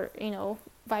that are,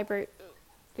 vibrate,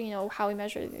 how we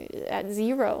measure at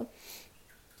zero,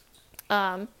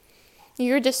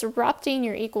 you're disrupting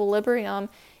your equilibrium.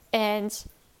 And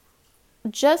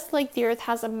just like the earth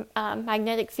has a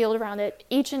magnetic field around it,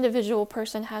 each individual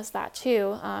person has that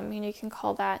too. You can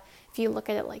call that, if you look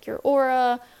at it like your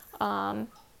aura,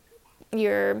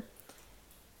 your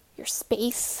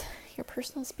space, your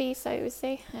personal space, I always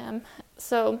say.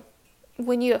 So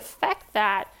when you affect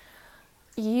that,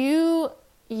 you're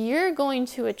going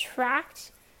to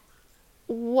attract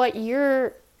what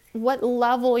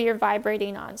level you're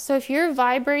vibrating on. So if you're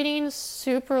vibrating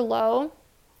super low,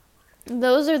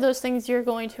 those are those things you're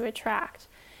going to attract.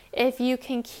 If you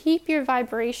can keep your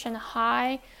vibration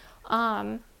high,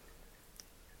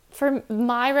 for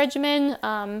my regimen,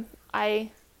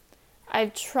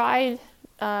 I've tried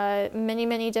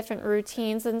many different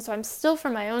routines, and so I'm still for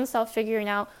my own self figuring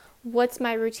out what's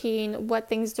my routine, what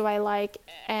things do I like,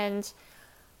 and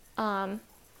I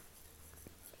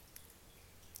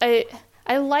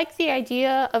like the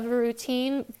idea of a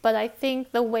routine, but I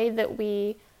think the way that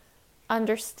we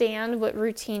understand what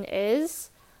routine is,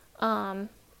 I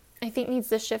think needs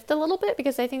to shift a little bit,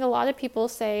 because I think a lot of people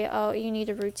say, oh, you need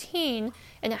a routine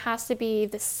and it has to be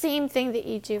the same thing that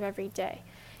you do every day.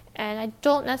 And I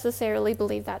don't necessarily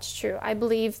believe that's true. I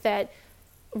believe that,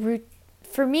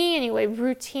 for me anyway,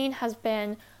 routine has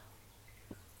been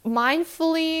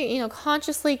mindfully,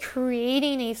 consciously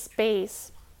creating a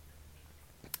space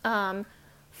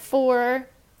for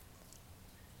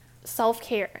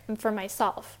self-care and for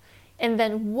myself. And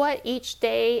then what each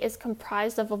day is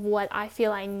comprised of what I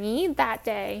feel I need that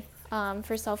day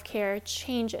for self-care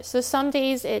changes. So some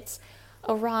days it's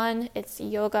a run, it's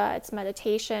yoga, it's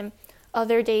meditation.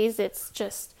 Other days it's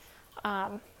just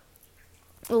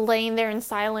laying there in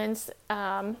silence,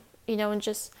 and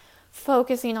just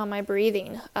focusing on my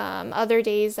breathing. Other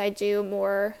days I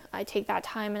take that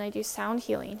time and I do sound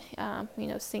healing,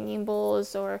 singing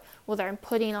bowls, or whether I'm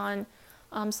putting on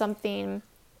something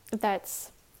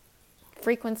that's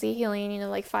frequency healing,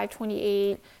 like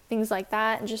 528, things like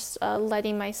that, and just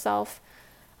letting myself,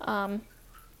 my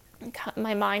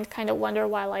mind kind of wander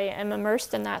while I am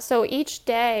immersed in that. So each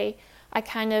day I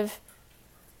kind of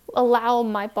allow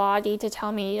my body to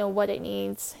tell me, what it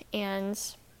needs, and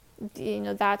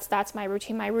that's my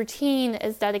routine. My routine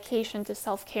is dedication to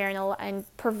self-care and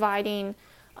providing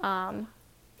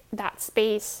that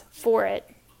space for it,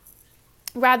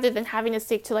 rather than having to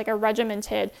stick to like a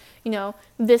regimented,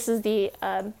 this is the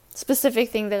specific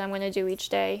thing that I'm going to do each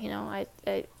day.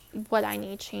 What I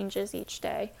need changes each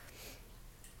day.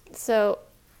 So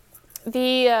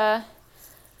the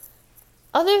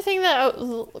other thing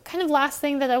kind of last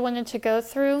thing that I wanted to go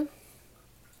through,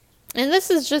 and this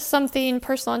is just something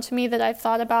personal to me that I've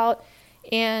thought about,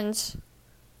 and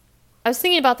I was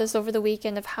thinking about this over the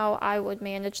weekend of how I would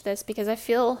manage this, because I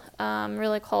feel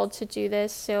really called to do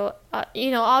this. So,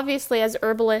 obviously as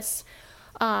herbalists,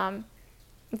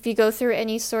 if you go through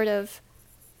any sort of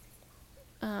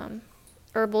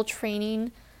herbal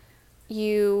training,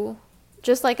 you,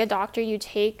 just like a doctor, you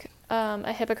take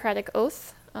a Hippocratic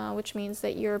oath, which means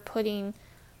that you're putting,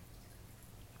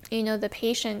 the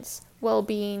patient's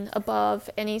well-being above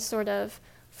any sort of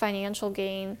financial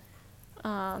gain.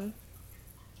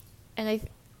 And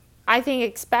I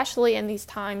think especially in these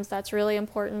times, that's really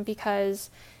important,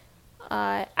 because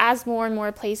as more and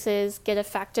more places get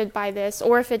affected by this,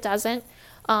 or if it doesn't,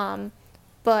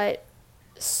 but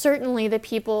certainly the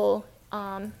people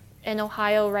in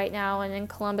Ohio right now and in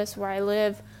Columbus where I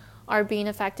live are being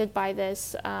affected by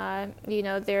this.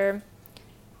 They're,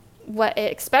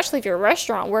 especially if you're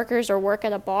restaurant workers or work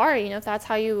at a bar, if that's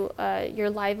how your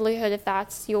livelihood, if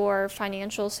that's your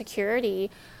financial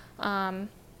security,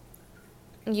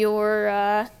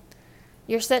 you're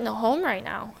sitting at home right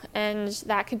now, and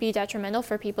that could be detrimental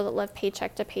for people that live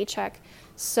paycheck to paycheck.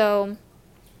 So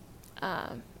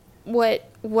what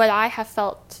I have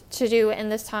felt to do in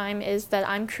this time is that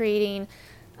I'm creating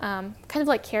kind of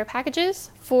like care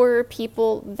packages for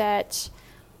people that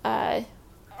are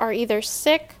either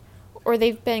sick, or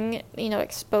they've been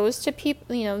exposed to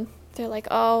people. They're like,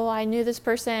 oh, I knew this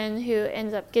person who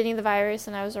ended up getting the virus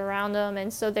and I was around them.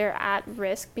 And so they're at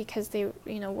risk because they,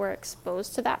 were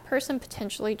exposed to that person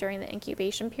potentially during the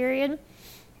incubation period.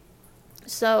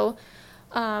 So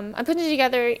I'm putting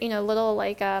together, little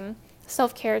like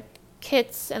self-care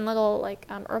kits and little like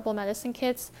herbal medicine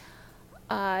kits.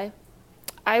 I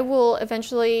will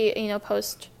eventually,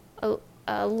 post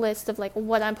a list of like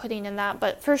what I'm putting in that.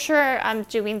 But for sure, I'm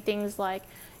doing things like,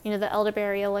 the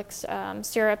elderberry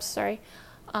syrups,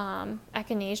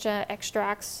 echinacea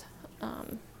extracts,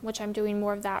 which I'm doing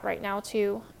more of that right now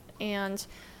too, and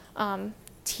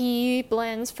tea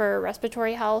blends for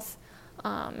respiratory health,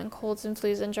 and colds and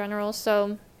flus in general.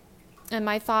 So, and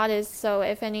my thought is, so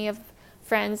if any of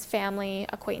friends, family,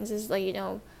 acquaintances, like,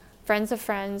 friends of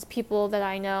friends, people that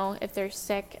I know, if they're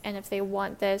sick and if they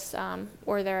want this,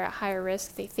 or they're at higher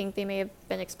risk, they think they may have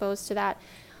been exposed to that,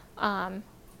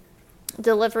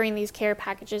 delivering these care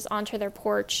packages onto their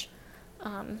porch,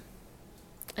 and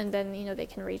then they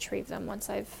can retrieve them once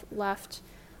I've left.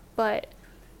 But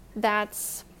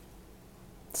that's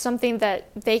something that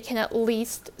they can at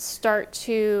least start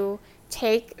to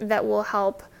take that will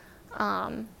help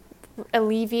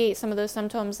alleviate some of those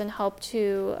symptoms and help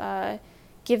to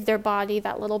give their body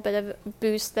that little bit of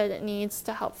boost that it needs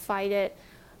to help fight it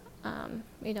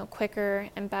quicker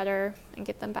and better, and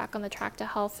get them back on the track to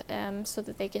health, so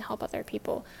that they can help other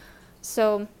people.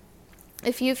 So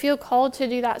if you feel called to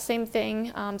do that same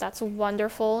thing, that's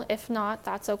wonderful. If not,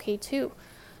 that's okay too.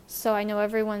 So I know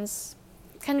everyone's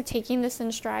kind of taking this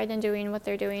in stride and doing what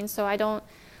they're doing. So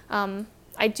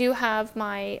I do have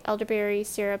my elderberry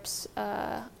syrups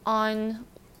online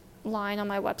on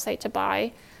my website to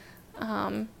buy.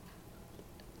 And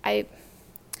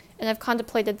I've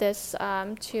contemplated this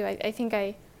too. I think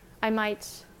I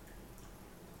might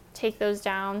take those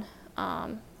down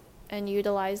and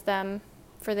utilize them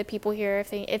for the people here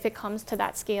if it comes to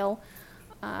that scale.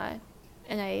 And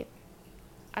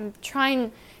I'm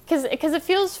trying, because it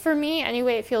feels, for me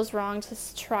anyway, it feels wrong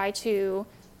to try to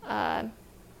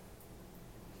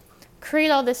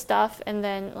create all this stuff and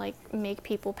then like make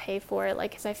people pay for it,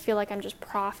 because I feel like I'm just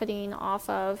profiting off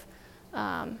of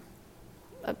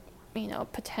a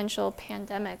potential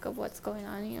pandemic of what's going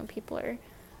on. People are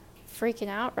freaking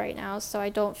out right now, so I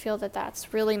don't feel that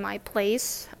that's really my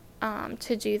place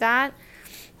to do that.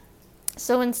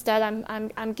 So instead,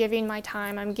 I'm giving my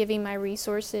time, I'm giving my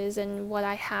resources, and what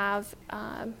I have,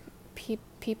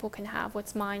 people can have.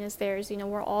 What's mine is theirs.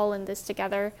 We're all in this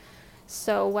together.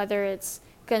 So whether it's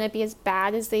going to be as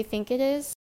bad as they think it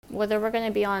is, whether we're going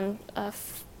to be on a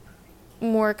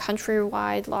more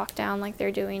countrywide lockdown like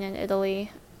they're doing in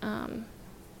Italy, who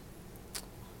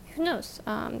knows?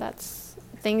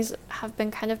 Things have been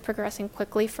kind of progressing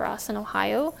quickly for us in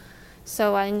Ohio.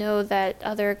 So I know that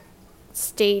other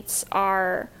states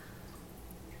are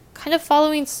kind of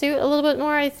following suit a little bit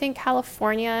more. I think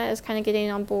California is kind of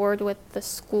getting on board with the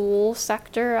school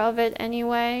sector of it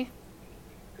anyway.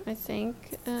 I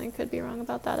think. I could be wrong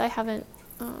about that. I haven't,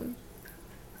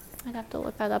 I'd have to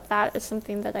look that up. That is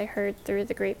something that I heard through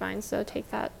the grapevine, so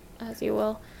take that as you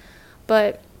will.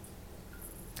 But,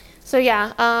 so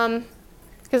yeah,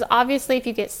 because obviously if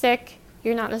you get sick,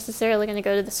 you're not necessarily going to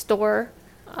go to the store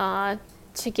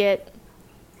to get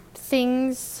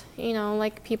things,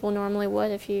 like people normally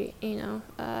would if you,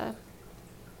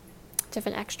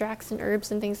 different extracts and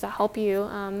herbs and things to help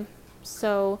you.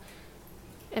 So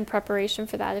in preparation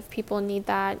for that, if people need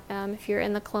that, if you're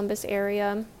in the Columbus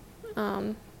area,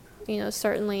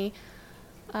 certainly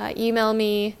email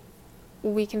me.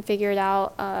 We can figure it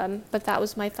out. But that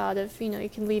was my thought of, you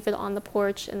can leave it on the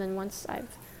porch, and then once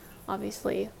I've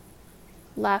obviously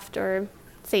left or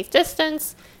safe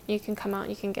distance, you can come out and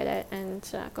you can get it and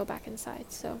go back inside.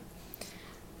 So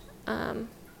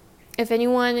if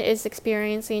anyone is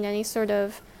experiencing any sort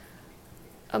of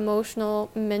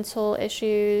emotional, mental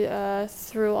issue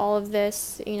through all of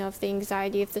this, if the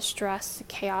anxiety, if the stress, the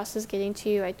chaos is getting to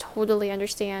you, I totally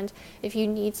understand. If you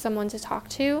need someone to talk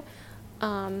to,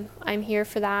 I'm here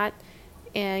for that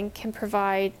and can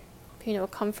provide, a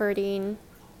comforting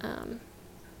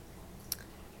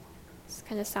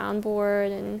kind of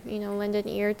soundboard and, lend an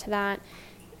ear to that.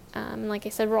 Like I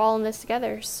said, we're all in this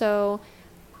together. So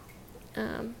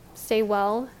stay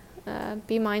well.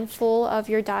 Be mindful of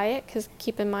your diet, because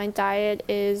keep in mind, diet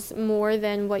is more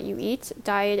than what you eat.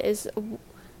 Diet is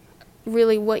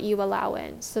really what you allow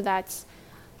in. So that's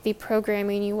the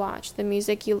programming you watch, the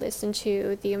music you listen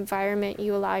to, the environment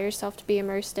you allow yourself to be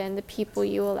immersed in, the people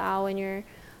you allow in your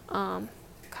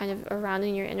kind of around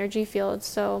in your energy field.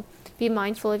 So be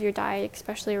mindful of your diet,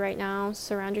 especially right now.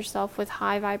 Surround yourself with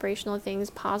high vibrational things,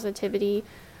 positivity.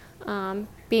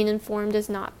 Being informed does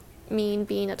not mean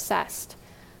being obsessed.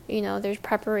 There's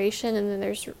preparation, and then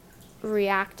there's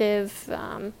reactive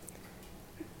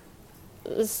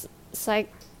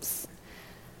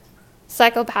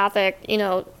psychopathic,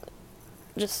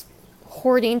 just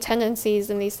hoarding tendencies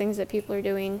and these things that people are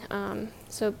doing.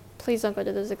 So please don't go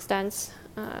to those extents.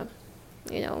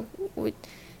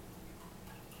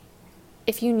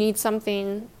 If you need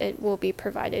something, it will be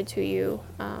provided to you.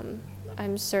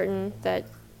 I'm certain that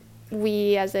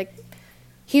we as a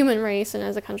human race and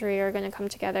as a country are going to come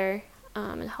together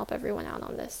and help everyone out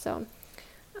on this. So,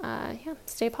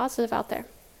 stay positive out there.